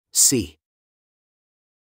Sea.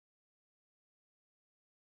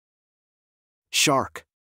 Shark.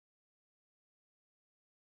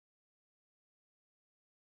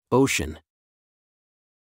 Ocean.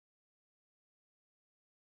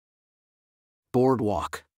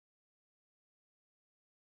 Boardwalk.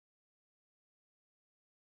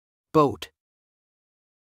 Boat.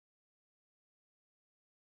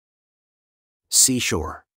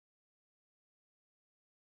 Seashore.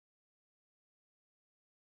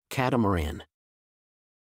 Catamaran.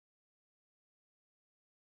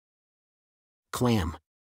 Clam.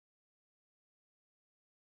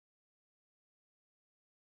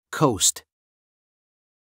 Coast.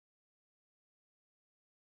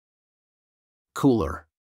 Cooler.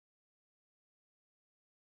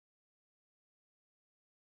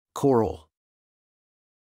 Coral.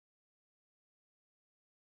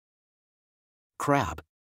 Crab.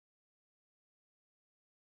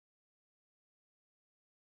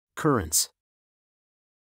 Currents.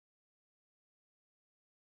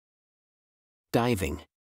 Diving.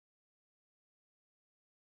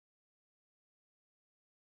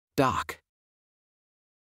 Dock.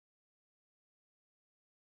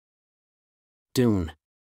 Dune.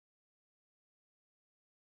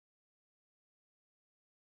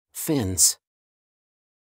 Fins.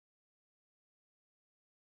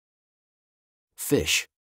 Fish.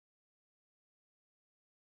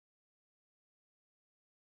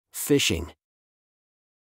 Fishing.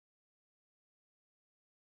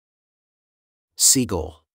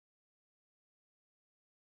 Seagull.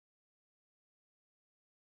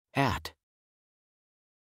 At.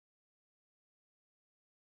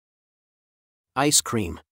 Ice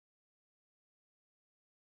cream.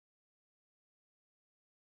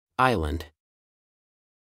 Island.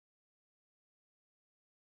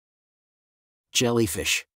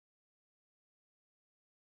 Jellyfish.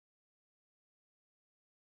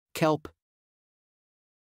 Kelp.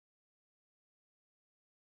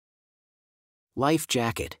 Life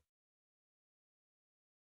jacket.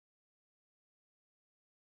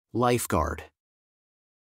 Lifeguard.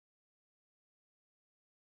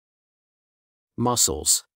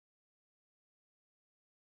 Mussels.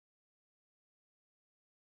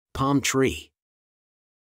 Palm tree.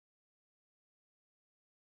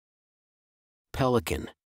 Pelican.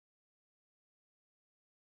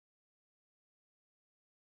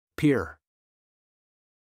 Pier.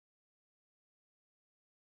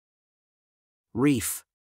 Reef.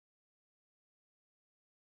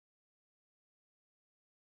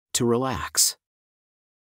 To relax.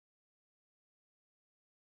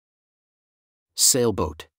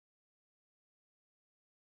 Sailboat.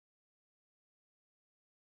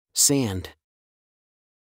 Sand.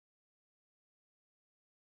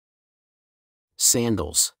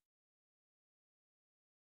 Sandals.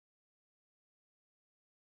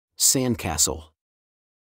 Sandcastle.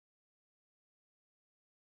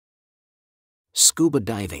 Scuba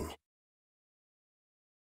diving.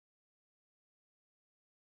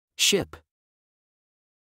 Ship.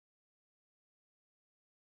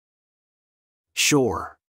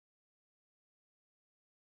 Shore.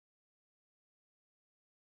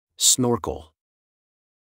 Snorkel.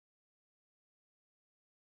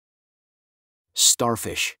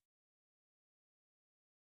 Starfish.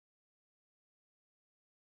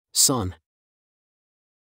 Sun.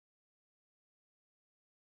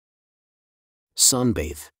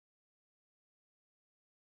 Sunbathe.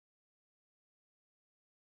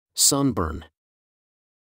 Sunburn.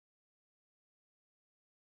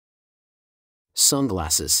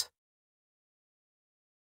 Sunglasses.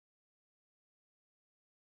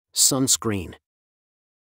 Sunscreen.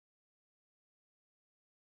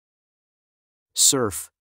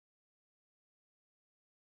 Surf.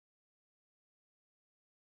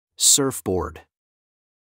 Surfboard.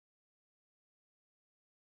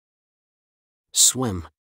 Swim.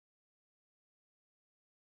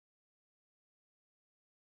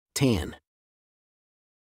 Tan.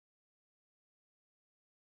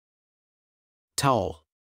 Towel.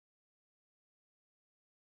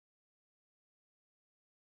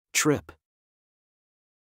 Trip.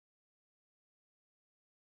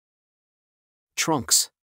 Trunks.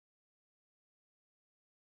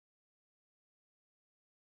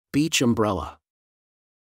 Beach umbrella.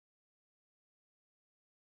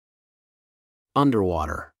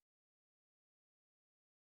 Underwater.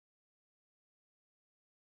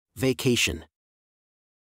 Vacation.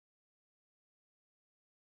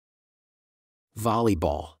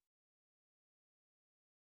 Volleyball.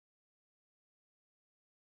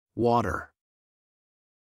 Water.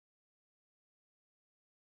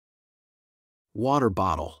 Water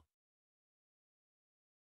bottle.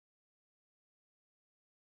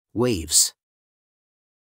 Waves.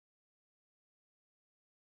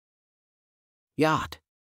 Yacht.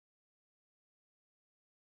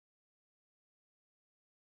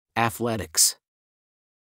 Athletics.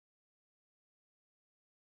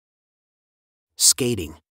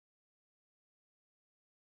 Skating.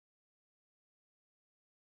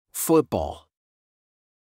 Football.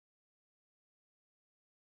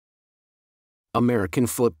 American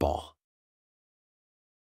football.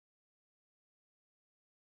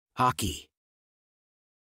 Hockey.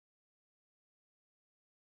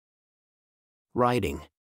 Riding.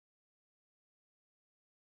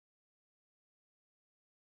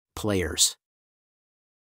 Players.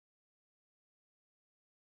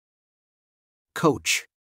 Coach.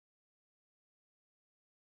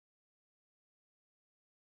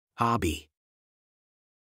 Hobby.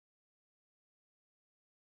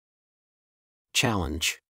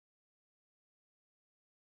 Challenge.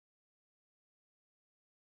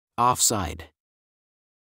 Offside.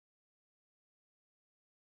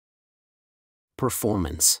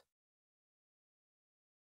 Performance.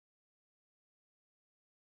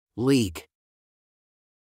 League.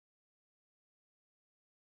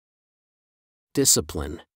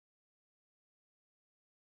 Discipline.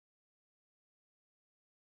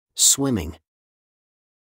 Swimming.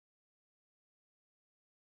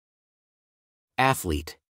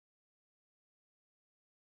 Athlete.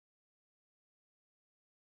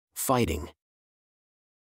 Fighting.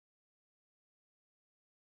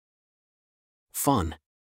 Fun.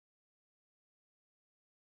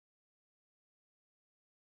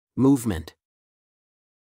 Movement.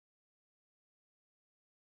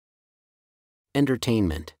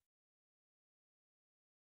 Entertainment.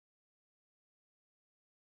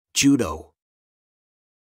 Judo.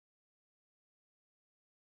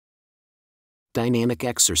 Dynamic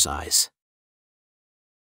exercise.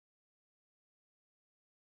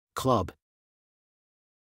 Club.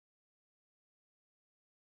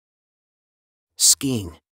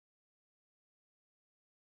 Skiing.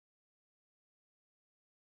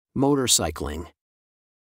 Motorcycling.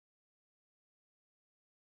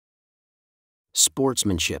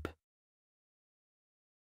 Sportsmanship.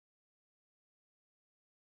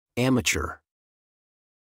 Amateur.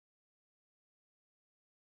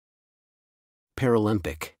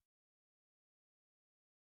 Paralympic.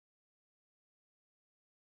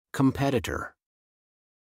 Competitor.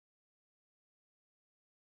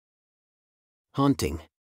 Hunting.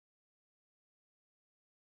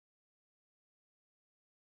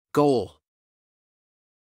 Goal.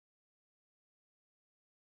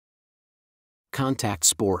 Contact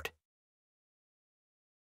sport.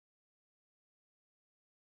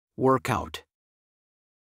 Workout.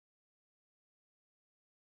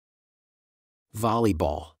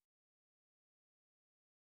 Volleyball.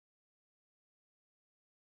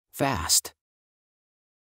 Fast.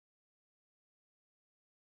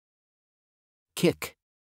 Kick.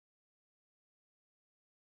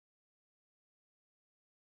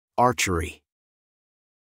 Archery.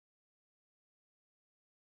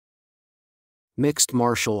 Mixed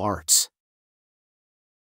martial arts.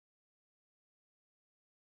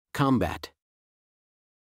 Combat.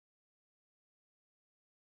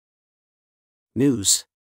 News.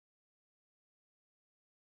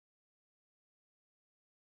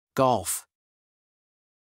 Golf.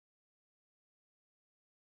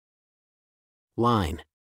 Line.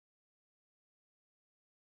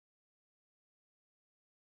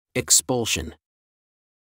 Expulsion.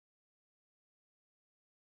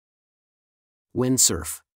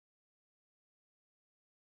 Windsurf.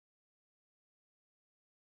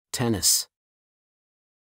 Tennis.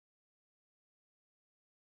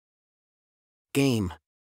 Game.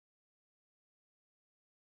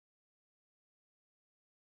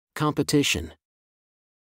 Competition.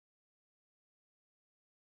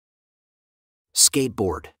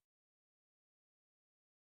 Skateboard.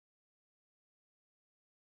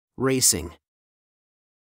 Racing.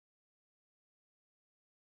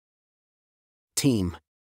 Team.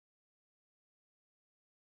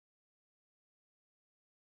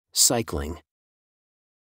 Cycling.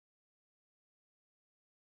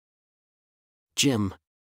 Gym.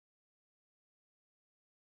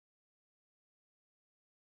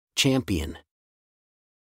 Champion.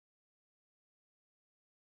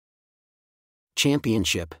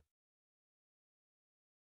 Championship.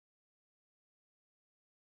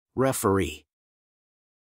 Referee.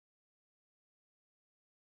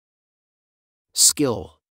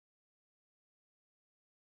 Skill.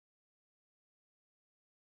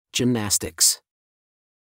 Gymnastics.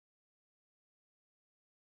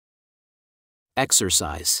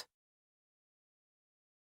 Exercise.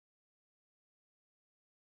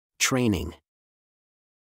 Training.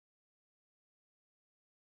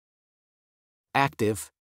 Active.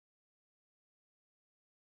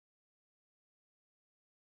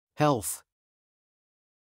 Health.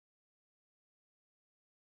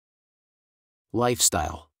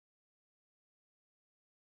 Lifestyle.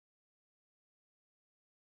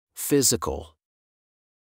 Physical.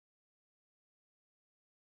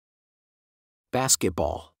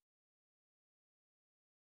 Basketball.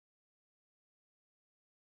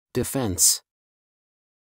 Defense.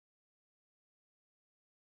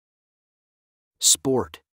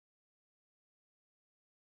 Sport.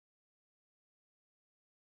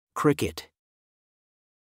 Cricket.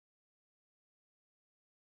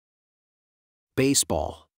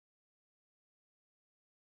 Baseball.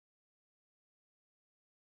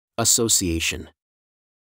 Association.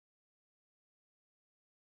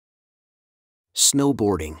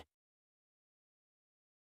 Snowboarding.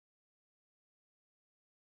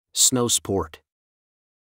 Snow sport.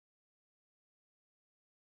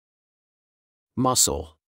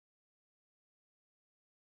 Muscle.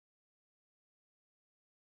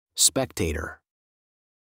 Spectator.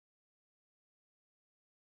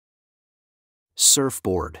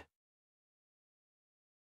 Surfboard.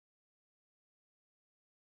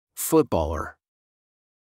 Footballer.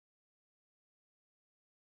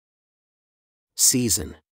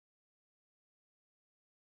 Season.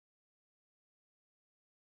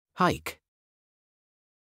 Hike.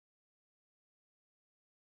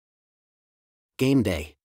 Game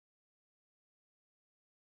day.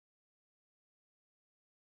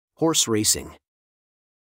 Horse racing.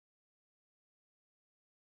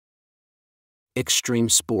 Extreme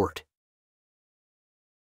sport.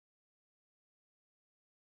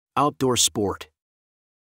 Outdoor sport.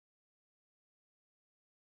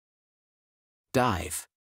 Dive.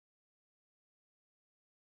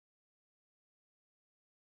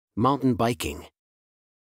 Mountain biking.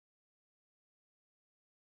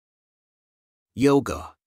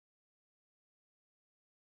 Yoga.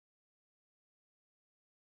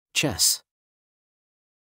 Chess.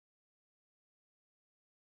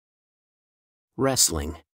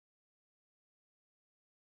 Wrestling.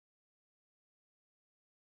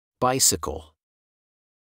 Bicycle.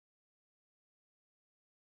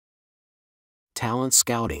 Talent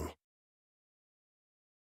scouting.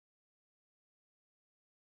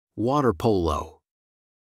 Water polo.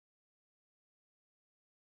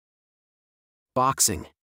 Boxing.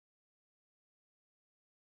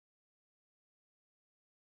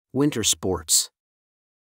 Winter sports.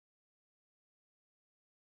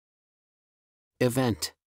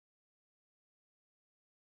 Event.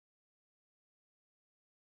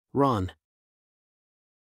 Run.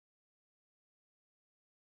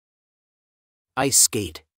 Ice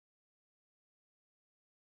skate.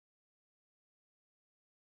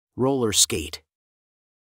 Roller skate.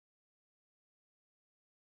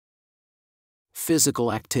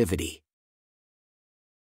 Physical activity.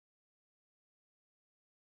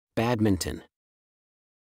 Badminton.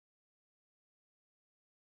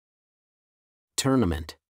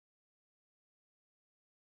 Tournament.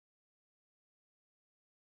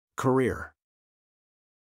 Career.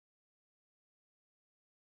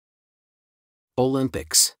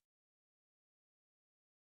 Olympics.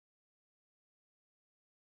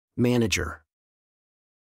 Manager.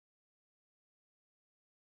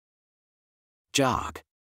 Jog.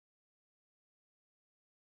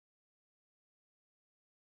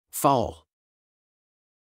 Fall.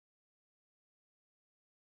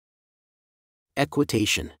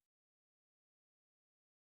 Equitation.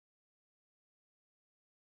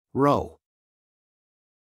 Row.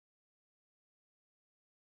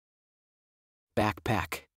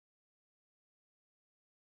 Backpack.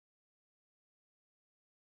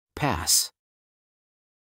 Pass.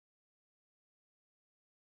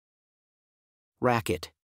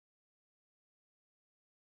 Racket.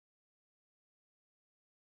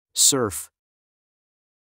 Surf.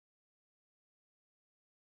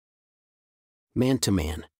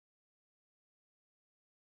 Man-to-man.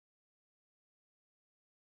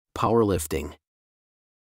 Powerlifting.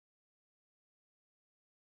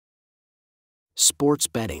 Sports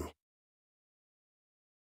betting.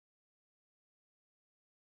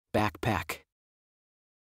 Backpack.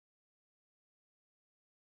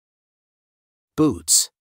 Boots.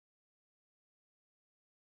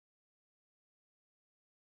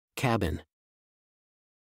 Cabin.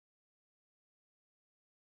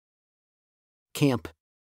 Camp.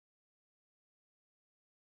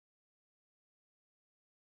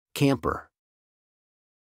 Camper.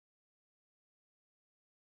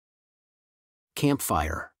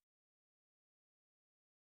 Campfire.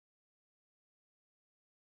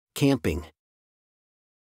 camping,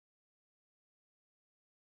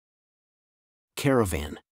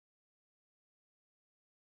 caravan,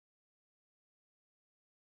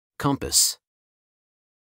 compass,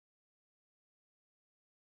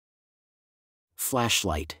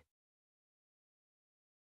 flashlight,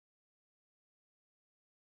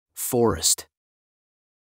 forest,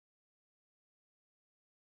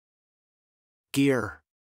 gear,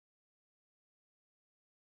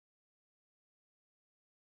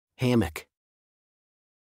 hammock,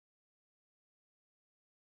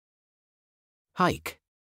 hike,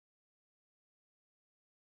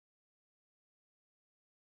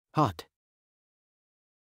 hut,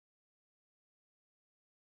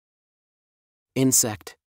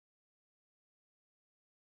 insect,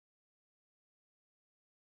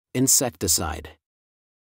 insecticide,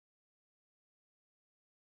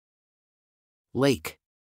 lake,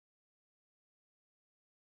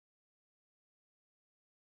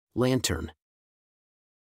 lantern,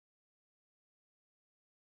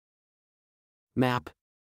 map,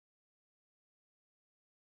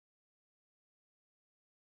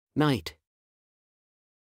 night,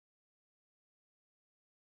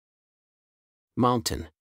 mountain,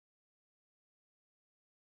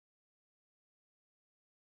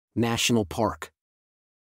 national park,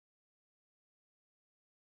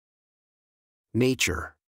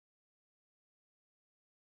 nature,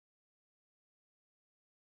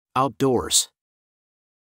 outdoors,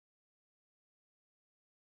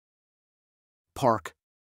 park,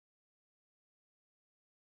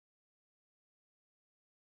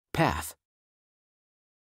 path,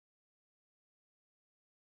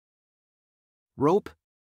 rope,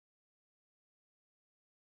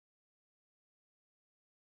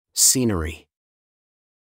 scenery,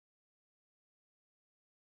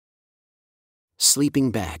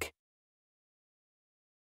 sleeping bag,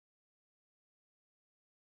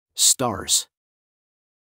 stars,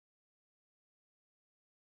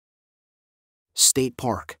 state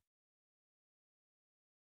park,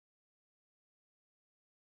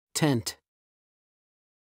 tent,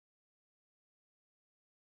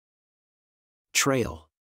 trail,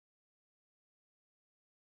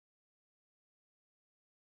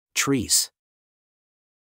 trees,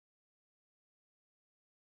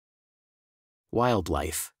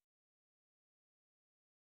 wildlife,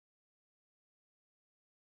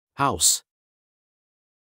 house,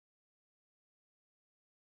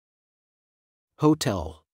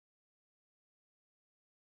 hotel,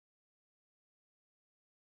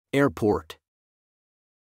 airport,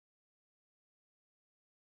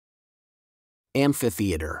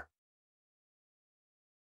 amphitheater,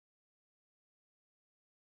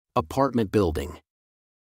 apartment building,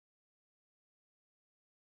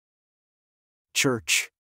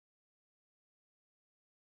 church,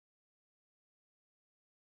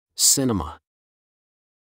 cinema,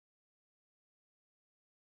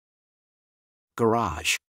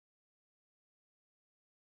 garage,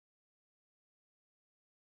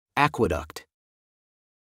 aqueduct,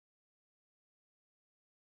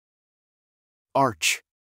 arch,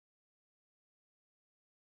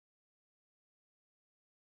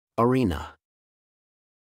 arena,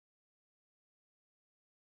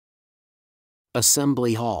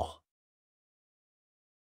 assembly hall,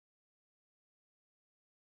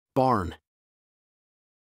 barn,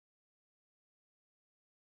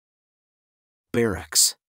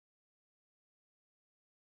 barracks,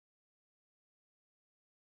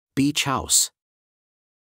 beach house,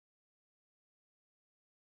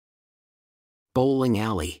 bowling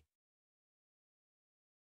alley,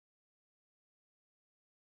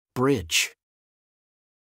 bridge,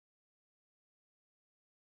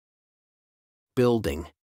 building,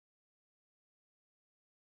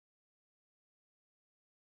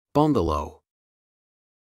 bungalow,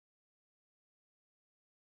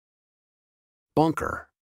 bunker,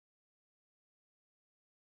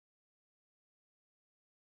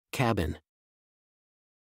 cabin,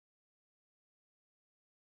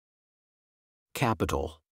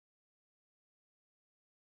 capital,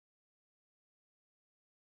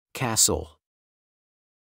 castle,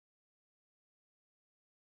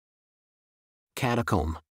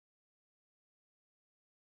 catacomb,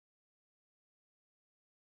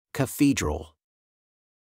 cathedral,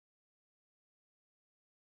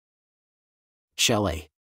 chalet,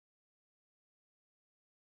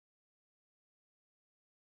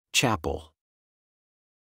 chapel,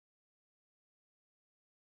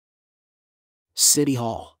 city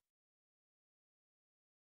hall,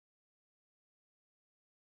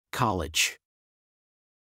 college,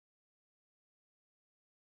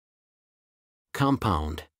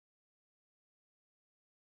 compound,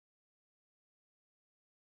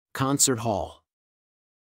 Concert hall.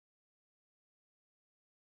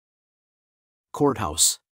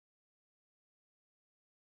 Courthouse.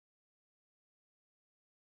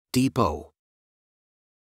 Depot.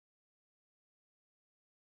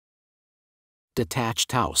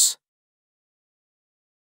 Detached house.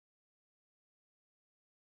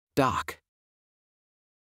 Dock.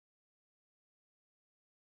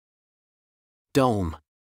 Dome.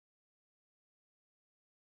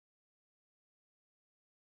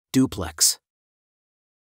 Duplex.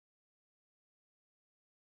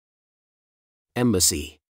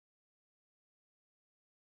 Embassy.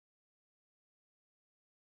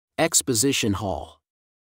 Exposition hall.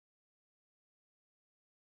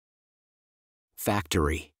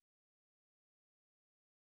 Factory.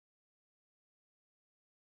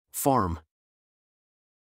 Farm.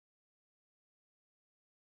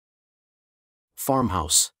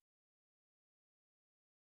 Farmhouse.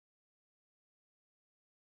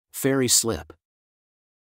 Ferry slip.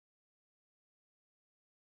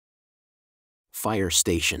 Fire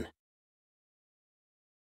station.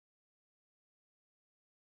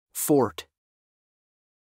 Fort.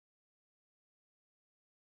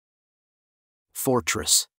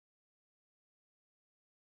 Fortress.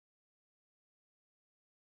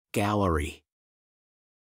 Gallery.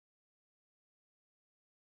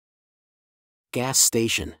 Gas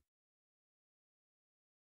station.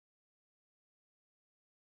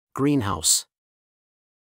 Greenhouse.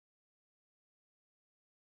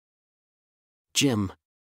 Gym.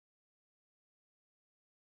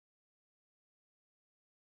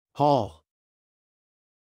 Hall.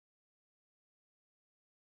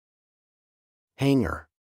 Hangar.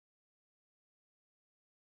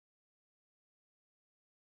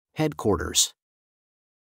 Headquarters.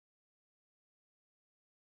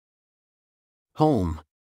 Home.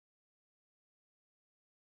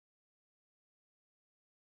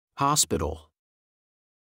 Hospital.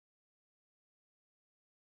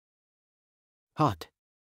 Hut.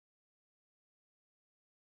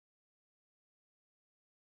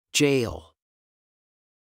 Jail.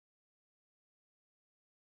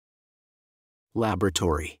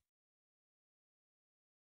 Laboratory.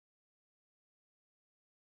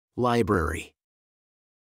 Library.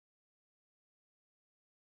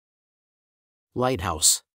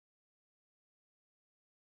 Lighthouse.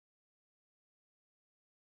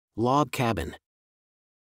 Log cabin.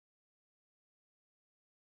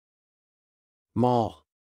 Mall.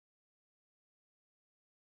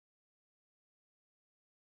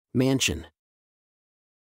 Mansion.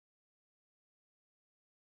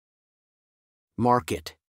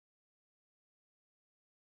 Market.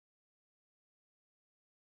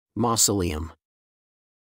 Mausoleum.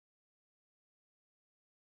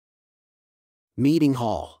 Meeting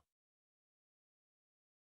hall.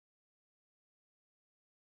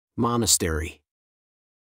 Monastery.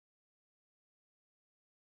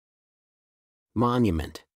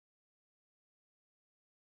 Monument.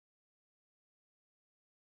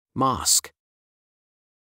 Mosque.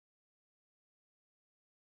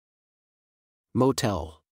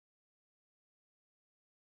 Motel.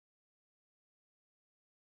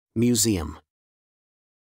 Museum.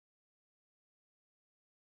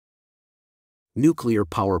 Nuclear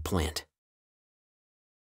power plant.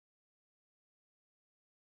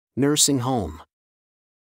 Nursing home.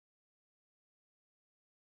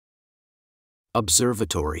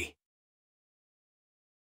 Observatory.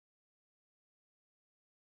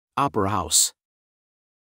 Opera house.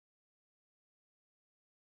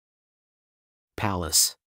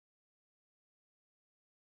 Palace.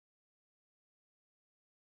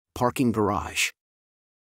 Parking garage.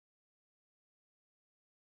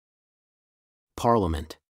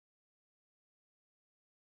 Parliament.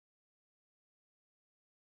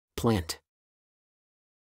 Plant.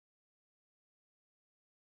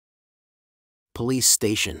 Police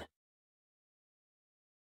station.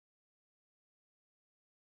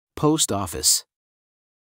 Post office.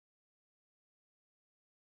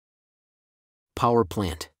 Power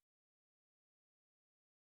plant.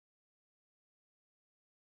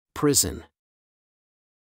 Prison.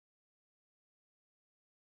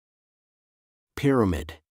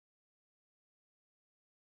 Pyramid.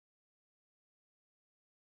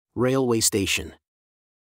 Railway station.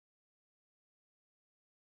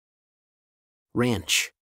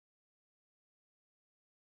 Ranch.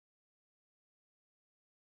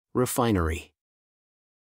 Refinery.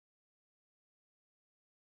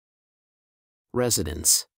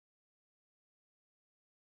 Residence.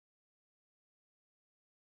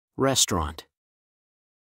 Restaurant.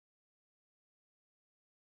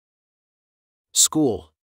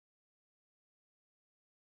 School.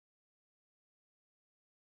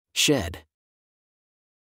 Shed.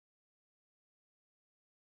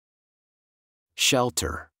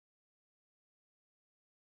 Shelter.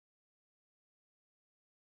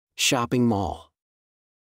 Shopping mall.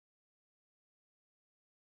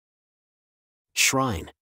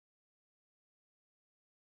 Shrine.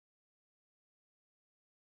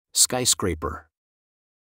 Skyscraper.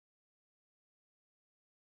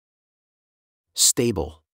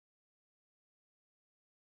 Stable.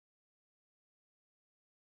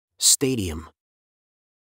 Stadium.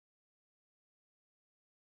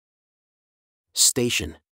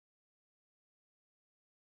 Station.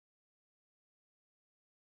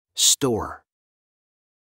 Store.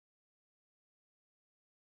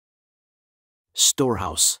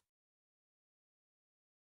 Storehouse.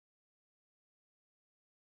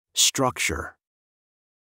 Structure.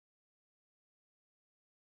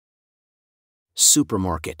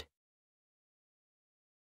 Supermarket.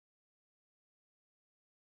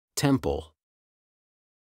 Temple.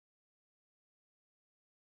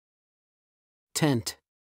 Tent.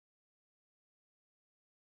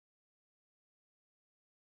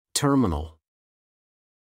 Terminal.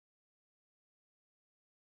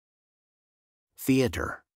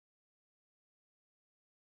 Theater.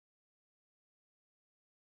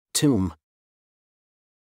 Tomb.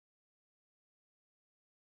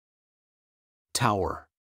 Tower.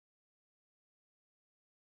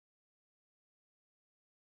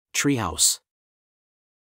 Treehouse.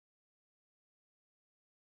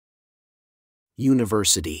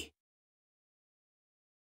 University.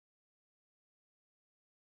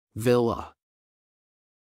 Villa.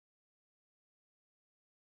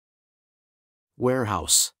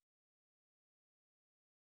 Warehouse.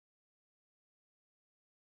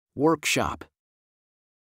 Workshop.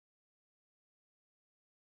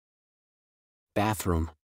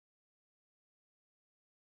 Bathroom.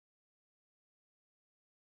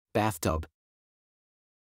 Bathtub.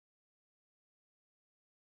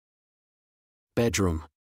 Bedroom.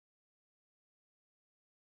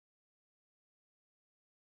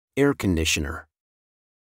 Air conditioner.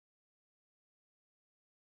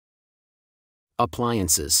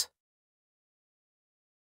 Appliances.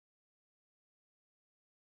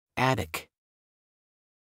 Attic.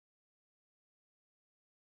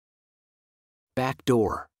 Back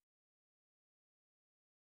door.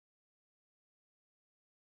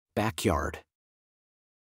 Backyard.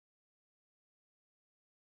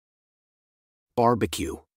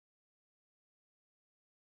 Barbecue.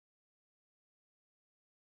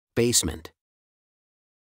 Basement.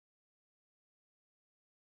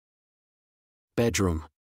 Bedroom.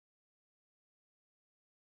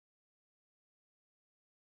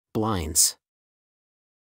 Blinds.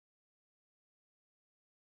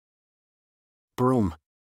 Broom.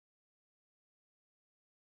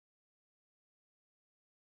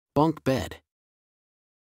 Bunk bed.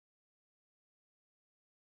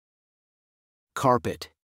 Carpet.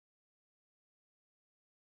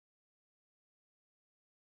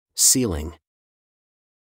 Ceiling.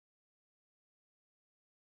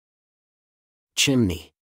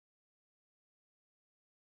 Chimney.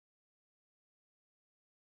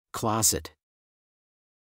 Closet.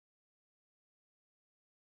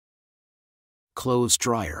 Clothes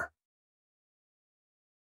dryer.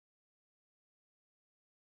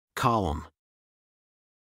 Column.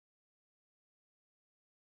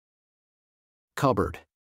 Cupboard.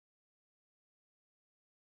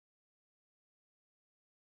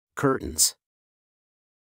 Curtains.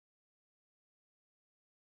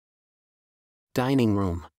 Dining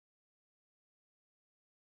room.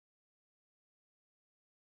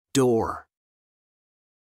 Door.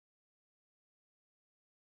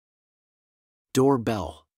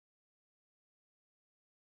 Doorbell.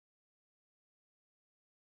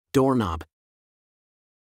 Doorknob.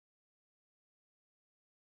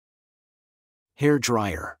 Hair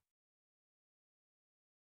dryer.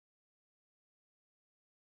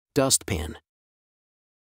 Dustpan.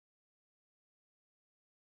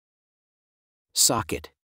 Socket.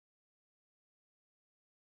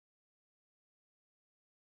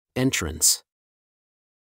 Entrance.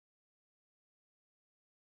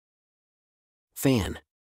 Fan.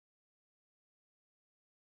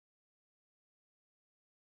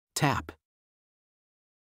 Tap.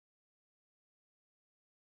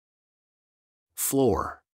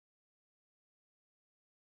 Floor.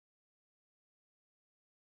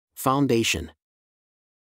 Foundation.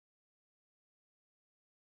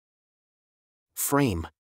 Frame.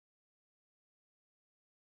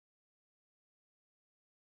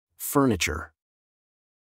 Furniture.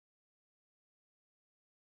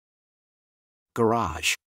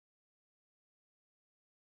 Garage.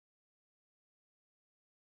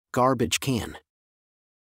 Garbage can.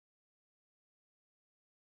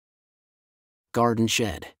 Garden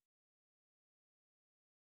shed.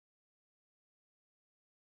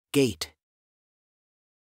 Gate.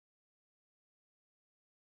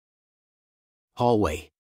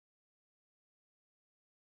 Hallway.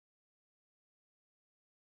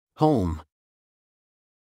 Home.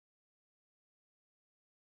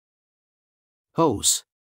 Hose.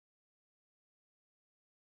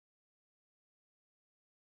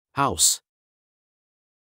 House.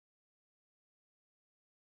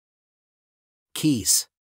 Keys.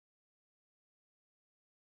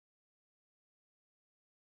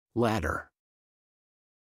 Ladder.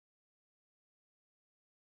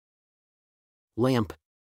 Lamp.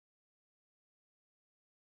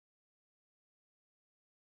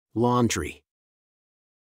 Laundry.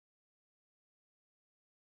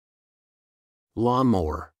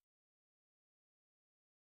 Lawnmower.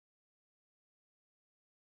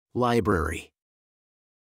 Library.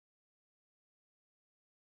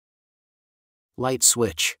 Light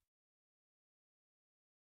switch.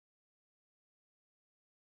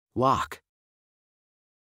 Lock.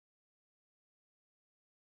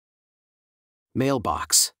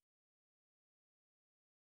 Mailbox.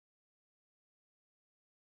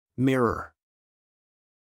 Mirror.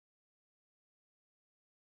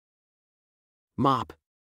 Mop.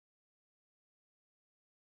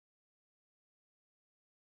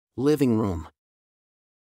 Living room.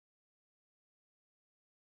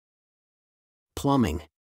 Plumbing.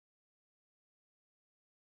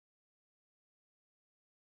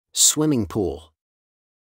 Swimming pool.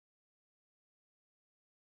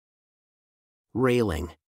 Railing.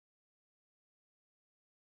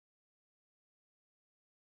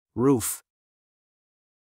 Roof.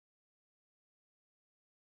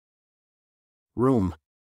 Room.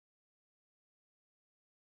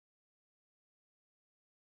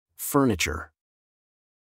 Furniture.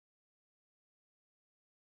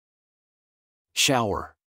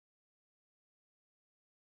 Shower.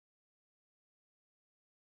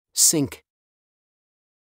 Sink.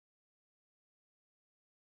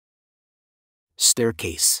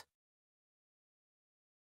 Staircase.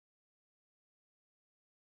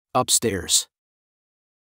 Upstairs.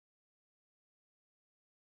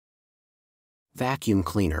 Vacuum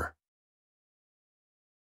cleaner.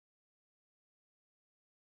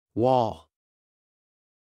 Wall.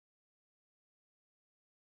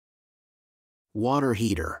 Water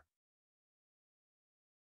heater.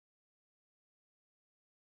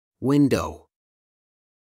 Window.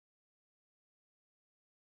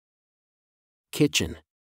 Kitchen.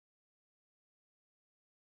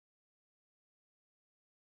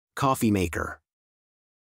 Coffee maker.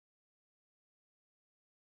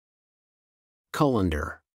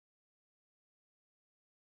 Colander.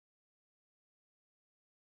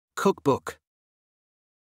 Cookbook.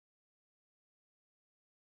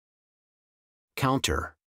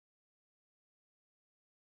 Counter.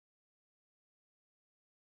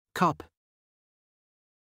 Cup.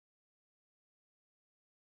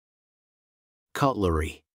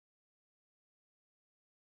 Cutlery.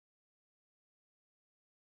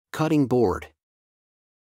 Cutting board.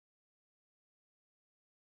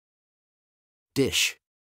 Dish.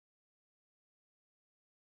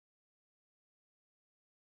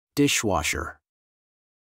 Dishwasher.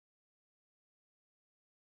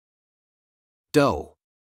 Dough.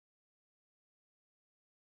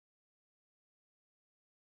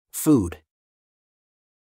 Food.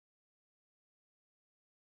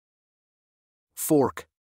 Fork.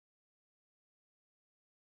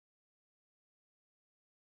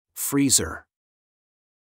 Freezer.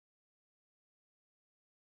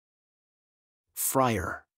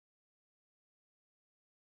 Fryer.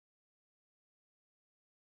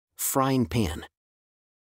 Frying pan.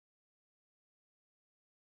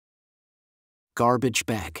 Garbage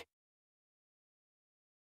bag.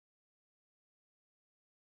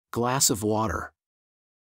 Glass of water.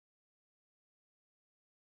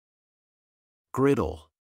 Griddle.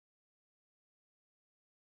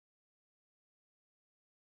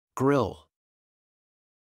 Grill.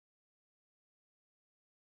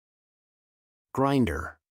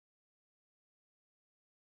 Grinder.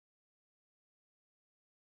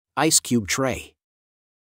 Ice cube tray.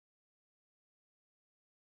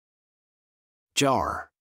 Jar.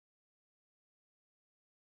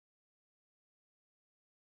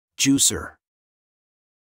 Juicer.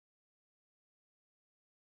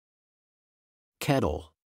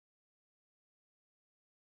 Kettle.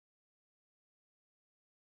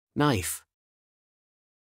 Knife.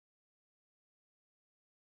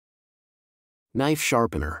 Knife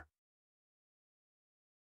sharpener.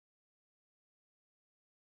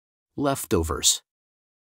 Leftovers.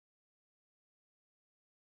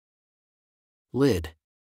 Lid.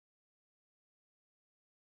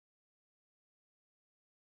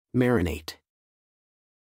 Marinate.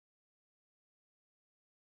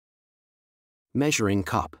 Measuring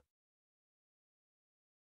cup.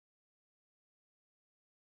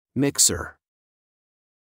 Mixer.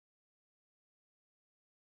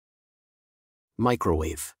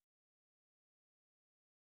 Microwave.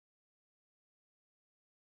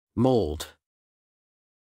 Mold.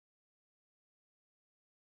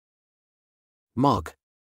 Mug.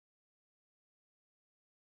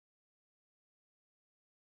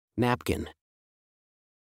 Napkin.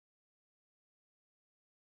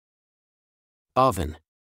 Oven.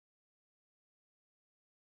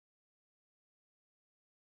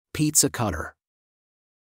 Pizza cutter.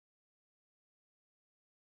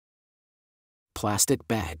 Plastic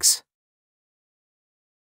bags.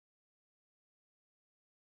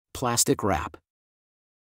 Plastic wrap.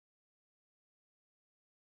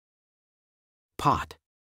 Pot.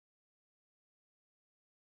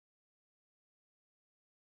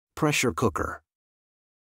 Pressure cooker.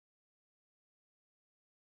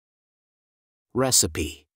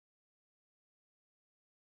 Recipe.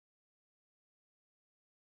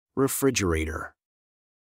 Refrigerator.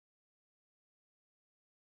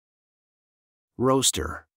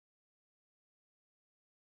 Roaster.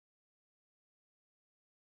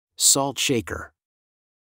 Salt shaker.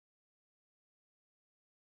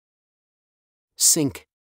 Sink.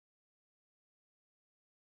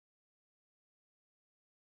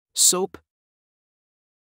 Soap.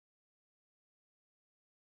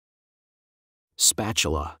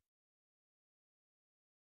 Spatula.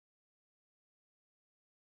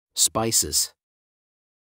 Spices.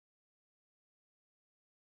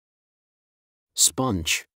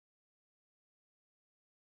 Sponge.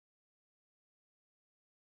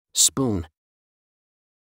 Spoon.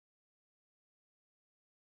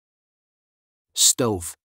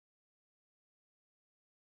 Stove.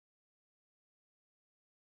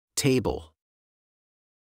 Table.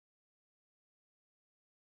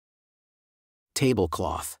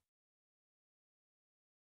 Tablecloth.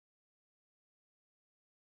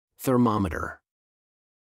 Thermometer.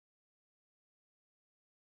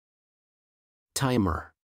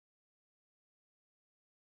 Timer.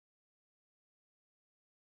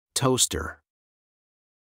 Toaster.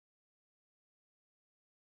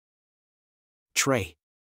 Tray.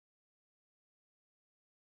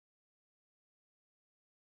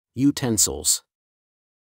 Utensils.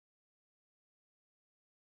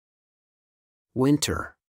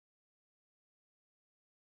 Winter.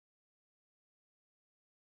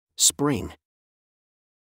 Spring.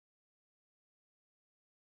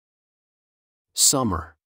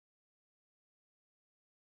 Summer.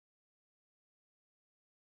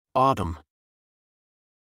 Autumn.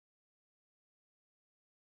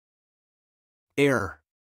 Air.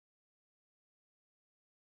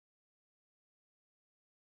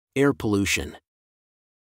 Air pollution.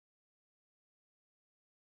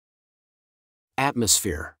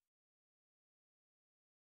 Atmosphere.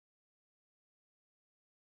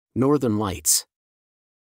 Northern Lights.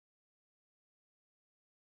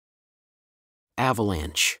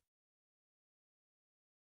 Avalanche.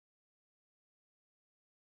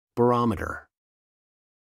 Barometer.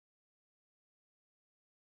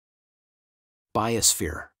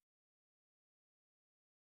 Biosphere.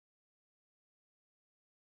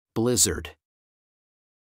 Blizzard.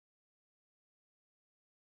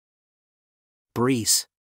 Breeze.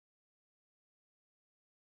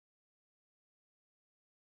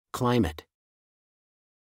 Climate.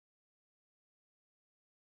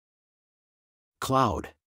 Cloud.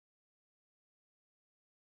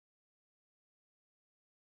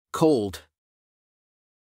 Cold.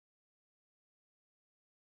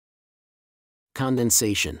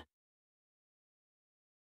 Condensation.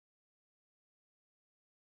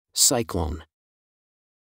 Cyclone.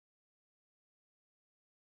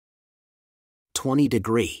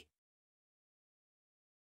 20°.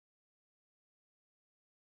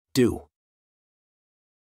 Dew.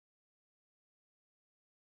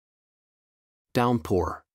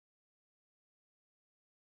 Downpour.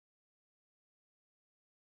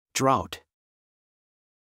 Drought.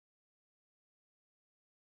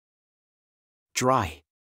 Dry.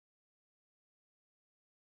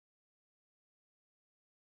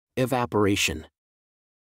 Evaporation.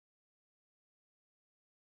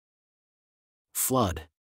 Flood.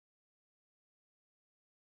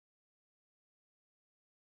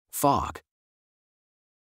 Fog.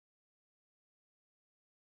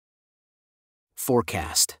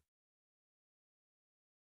 Forecast.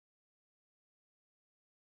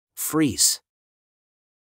 Freeze.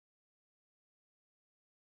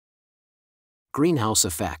 Greenhouse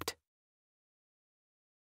effect.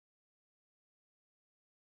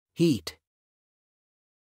 Heat.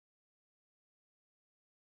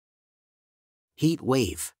 Heat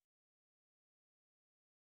wave.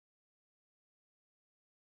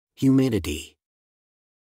 Humidity.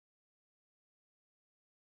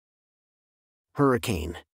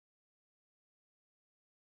 Hurricane.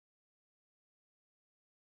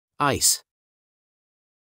 Ice.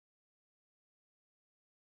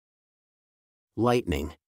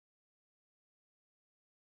 Lightning.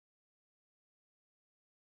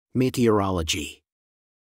 Meteorology.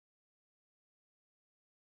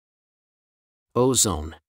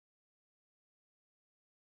 Ozone.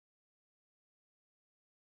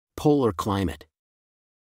 Polar climate.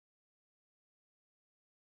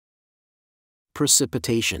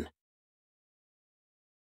 Precipitation.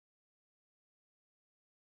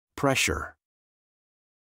 Pressure.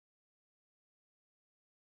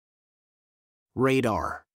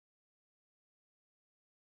 Radar.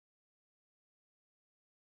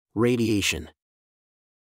 Radiation.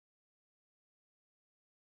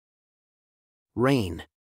 Rain.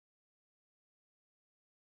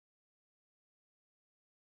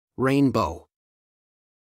 Rainbow.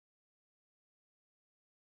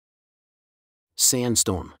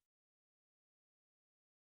 Sandstorm.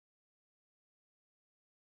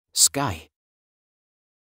 Sky.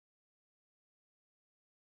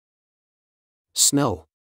 Snow.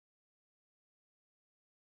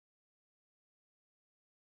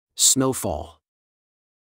 Snowfall.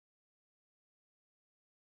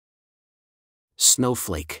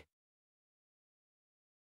 Snowflake.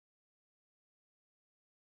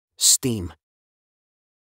 Steam.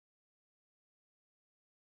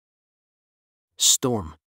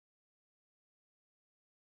 Storm.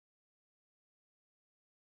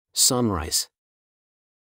 Sunrise.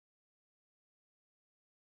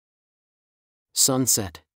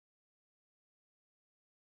 Sunset.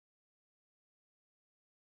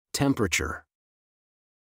 Temperature.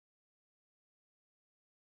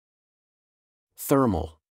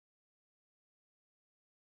 Thermal.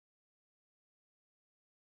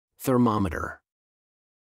 Thermometer.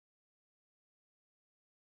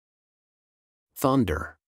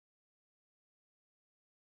 Thunder.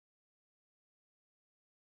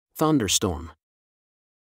 Thunderstorm.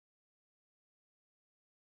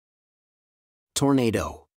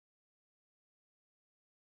 Tornado.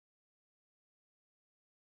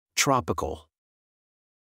 Tropical.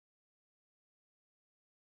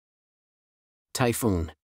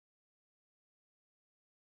 Typhoon.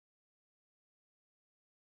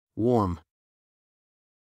 Warm.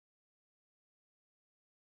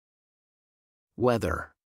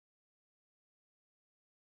 Weather.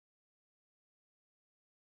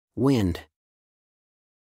 Wind.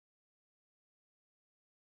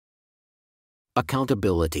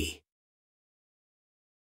 Accountability.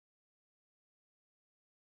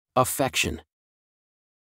 Affection.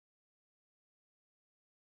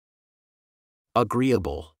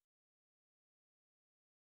 Agreeable.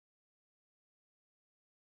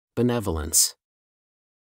 Benevolence.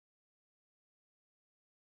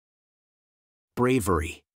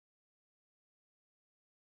 Bravery.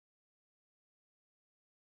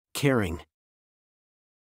 Caring.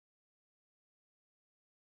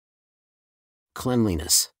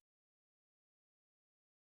 Cleanliness.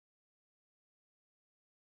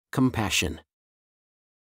 Compassion.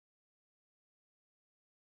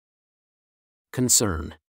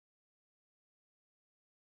 Concern.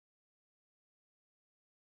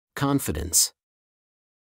 Confidence.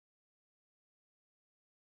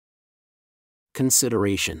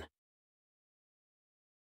 Consideration.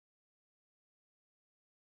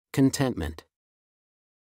 Contentment.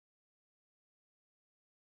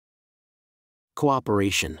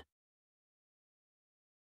 Cooperation.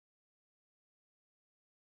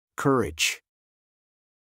 Courage.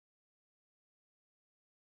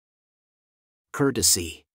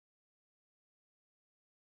 Courtesy.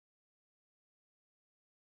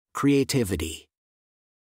 Creativity.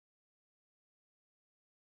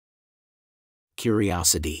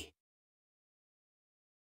 Curiosity.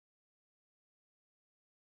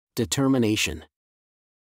 Determination.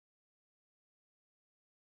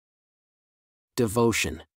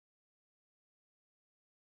 Devotion.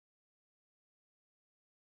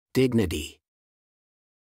 Dignity.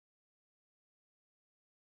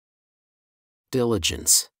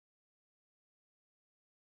 Diligence.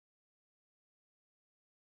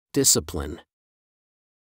 Discipline.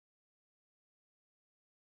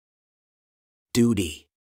 Duty.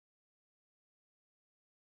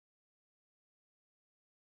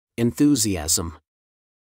 Enthusiasm.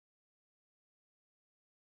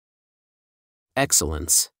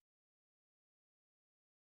 Excellence.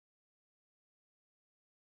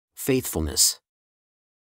 Faithfulness.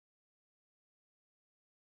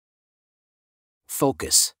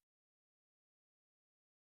 Focus.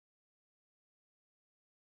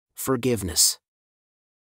 Forgiveness.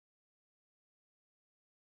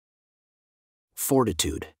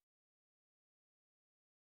 Fortitude.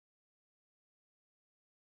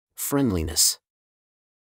 Friendliness.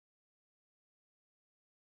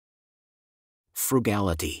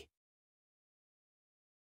 Frugality.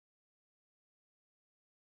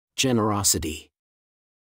 Generosity.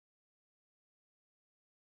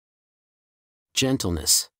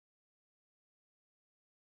 Gentleness.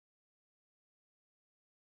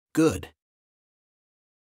 Good.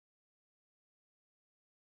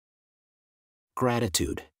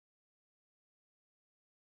 Gratitude.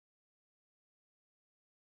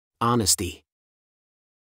 Honesty.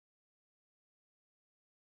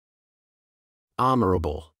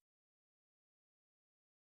 Honorable.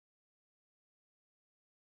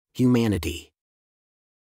 Humanity.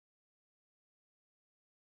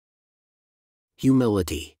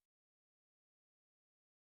 Humility.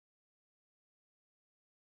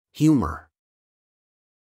 Humor.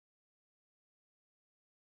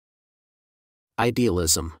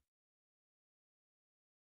 Idealism.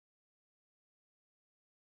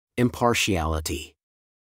 Impartiality.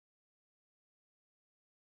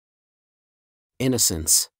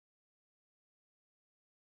 Innocence.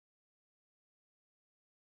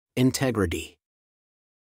 Integrity.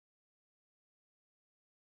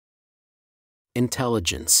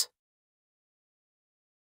 Intelligence.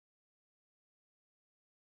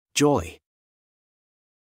 Joy.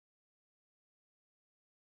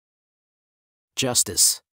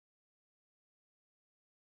 Justice.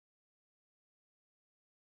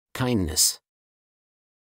 Kindness.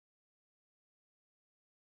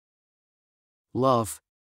 Love.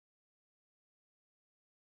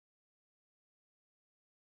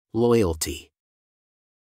 Loyalty.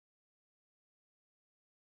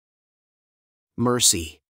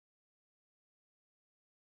 Mercy.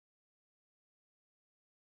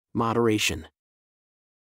 Moderation.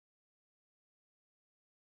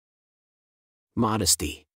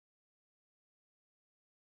 Modesty.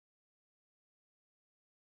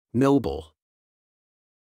 Noble.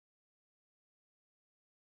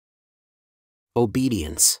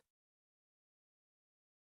 Obedience.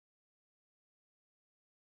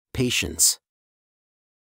 Patience.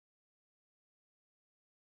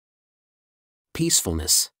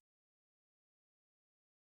 Peacefulness.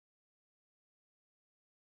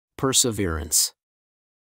 Perseverance.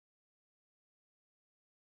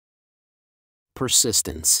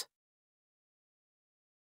 Persistence.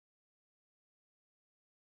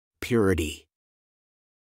 Purity.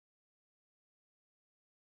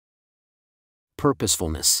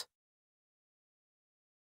 Purposefulness.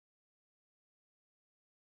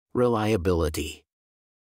 Reliability.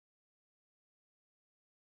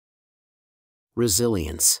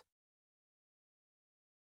 Resilience.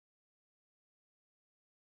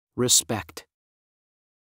 Respect.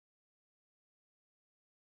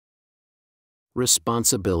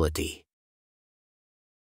 Responsibility.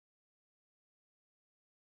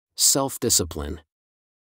 Self-discipline.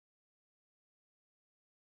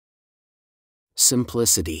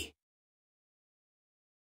 Simplicity.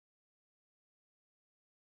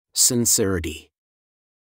 Sincerity.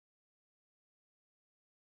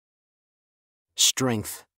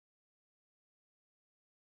 Strength.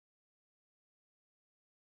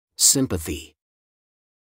 Sympathy.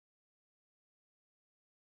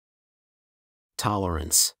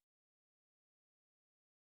 Tolerance.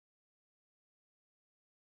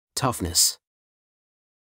 Toughness.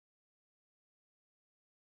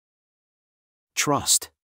 Trust.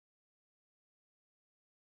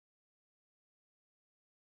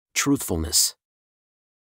 Truthfulness.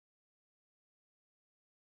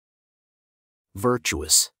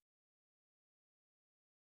 Virtuous.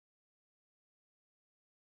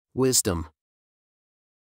 Wisdom.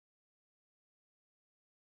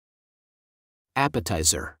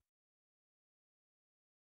 Appetizer.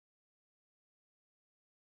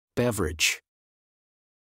 Beverage.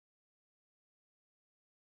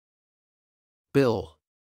 Bill.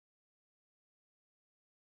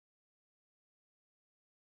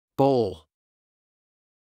 Bowl.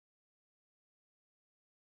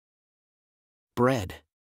 Bread.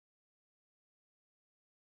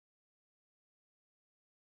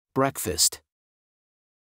 Breakfast.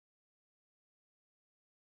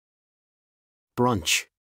 Brunch.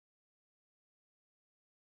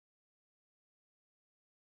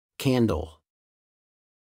 Candle.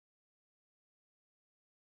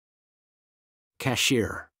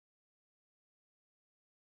 Cashier.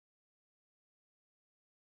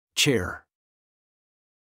 Chair.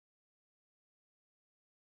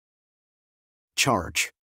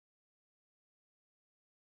 Charge.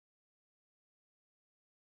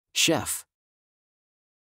 Chef.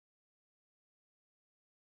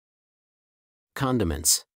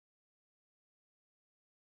 Condiments.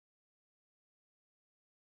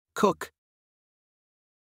 Cook.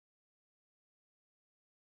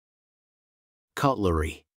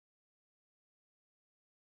 Cutlery.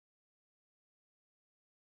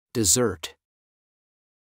 Dessert.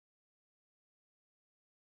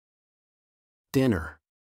 Dinner.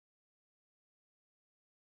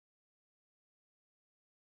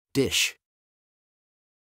 Dish.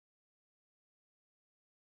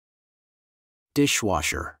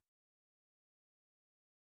 Dishwasher.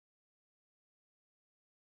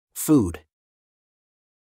 Food.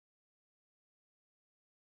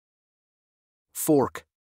 Fork.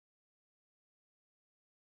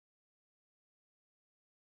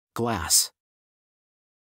 Glass.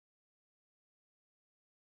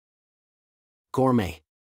 Gourmet.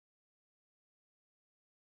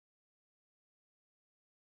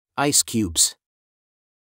 Ice cubes.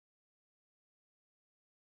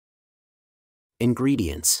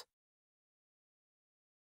 Ingredients.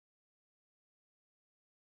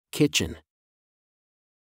 Kitchen.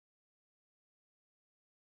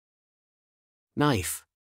 Knife.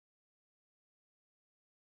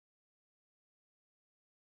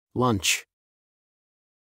 Lunch.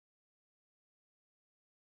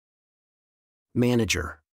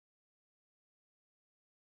 Manager.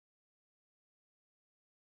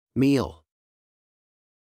 Meal.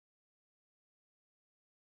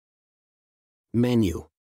 Menu.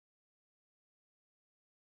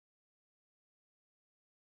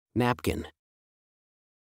 Napkin.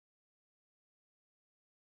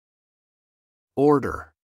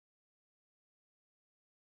 Order.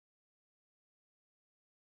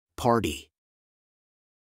 Party.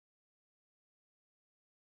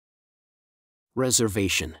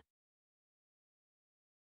 Reservation.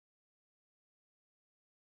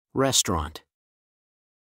 Restaurant.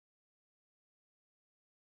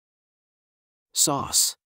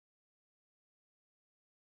 Sauce.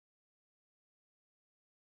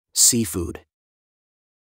 Seafood.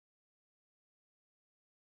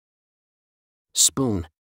 Spoon.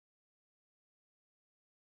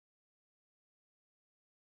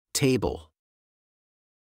 Table.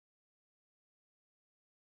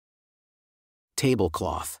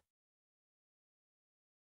 Tablecloth.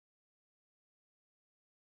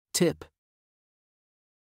 Tip.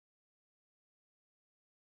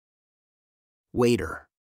 Waiter.